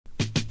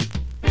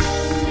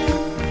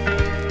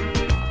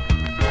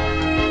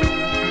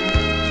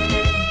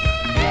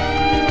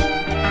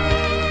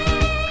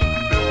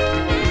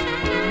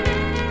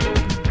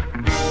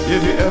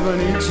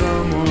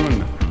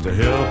to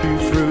help you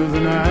through the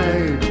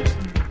night.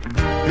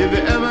 If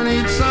you ever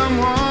need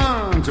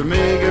someone to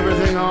make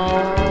everything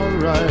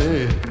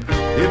alright.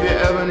 If you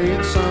ever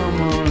need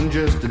someone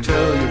just to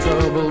tell your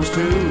troubles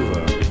to.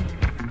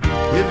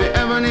 If you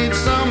ever need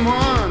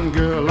someone,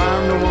 girl,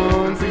 I'm the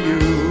one for you.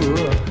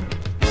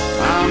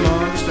 I'm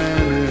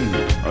understanding,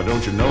 oh,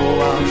 don't you know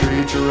I'll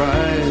treat you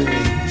right.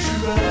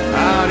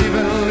 I'd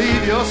even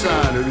leave your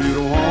side if you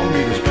don't want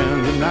me to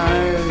spend the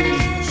night.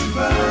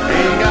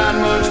 Ain't got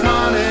much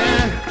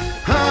money,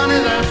 honey,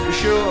 that's for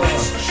sure.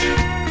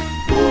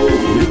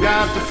 You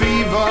got the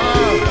fever,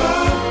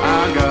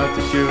 I got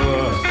the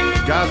cure.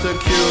 Got the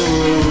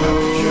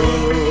cure.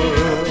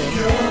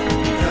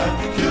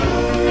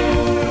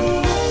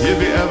 If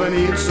you ever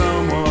need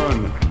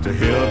someone to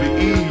help you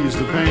ease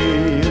the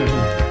pain.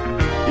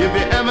 If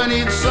you ever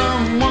need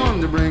someone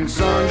to bring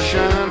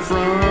sunshine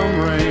from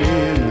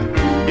rain.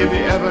 If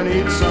you ever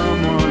need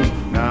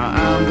someone, now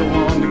I'm the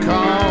one to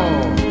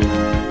call.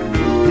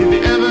 If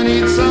you ever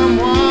need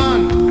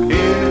someone,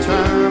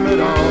 anytime at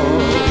all.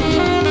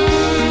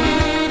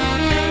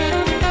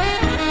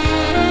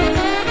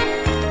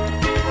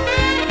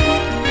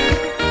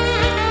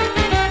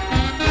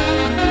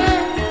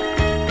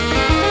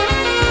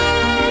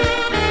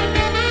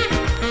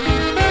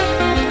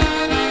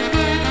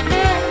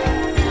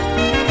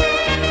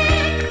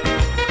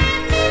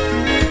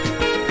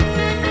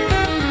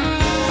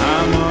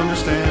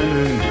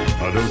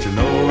 Don't you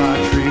know I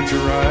treat you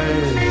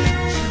right?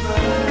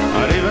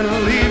 I'd even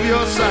leave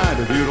your side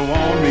if you don't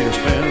want me to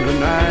spend the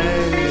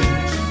night.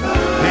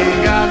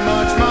 Ain't got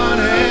much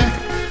money,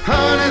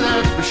 honey,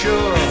 that's for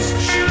sure.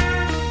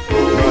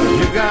 But if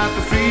you got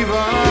the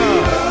fever,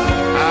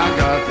 I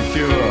got the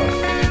cure.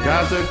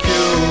 Got the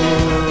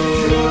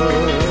cure.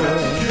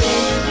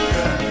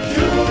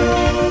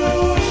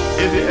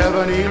 If you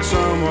ever need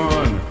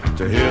someone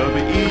to help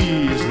you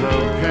ease the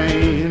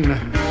pain.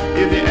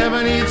 If you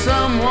ever need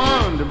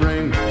someone to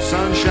bring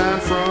sunshine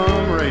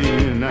from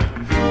rain.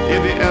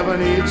 If you ever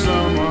need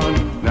someone,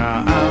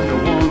 now I'm the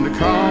one to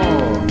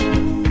call.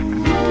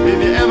 If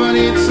you ever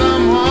need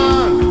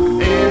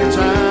someone,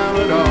 anytime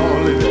at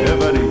all. If you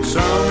ever need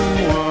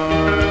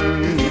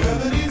someone.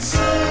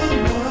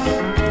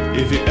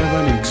 If you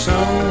ever need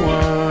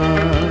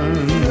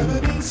someone.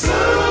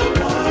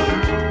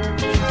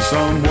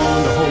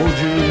 Someone to hold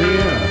you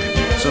near.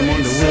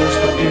 Someone to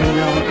whisper in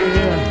your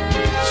ear.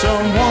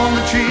 Someone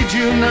to treat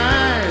you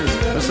nice.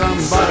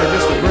 Somebody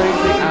just to break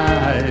the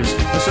ice.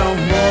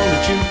 Someone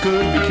that you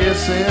could be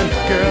kissing.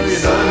 Girl, you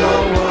don't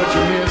know what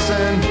you're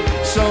missing.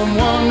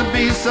 Someone to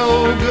be so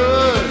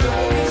good,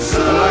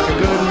 like a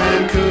good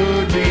man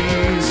could be.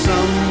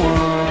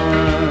 Someone.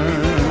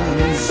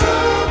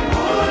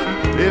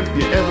 If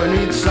you ever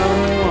need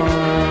someone,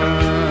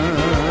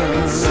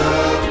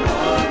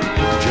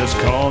 just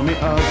call me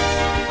up.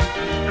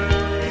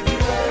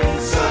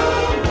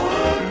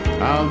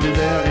 I'll be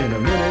there in a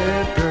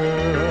minute,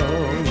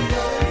 girl.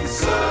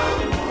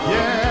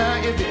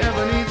 Yeah, if you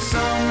ever need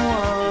someone.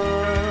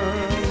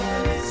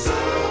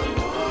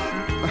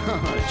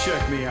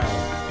 Check me out.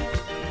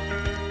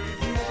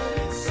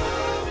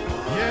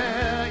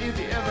 Yeah, if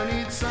you ever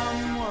need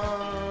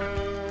someone.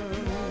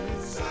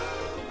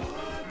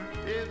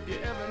 If you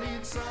ever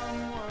need someone.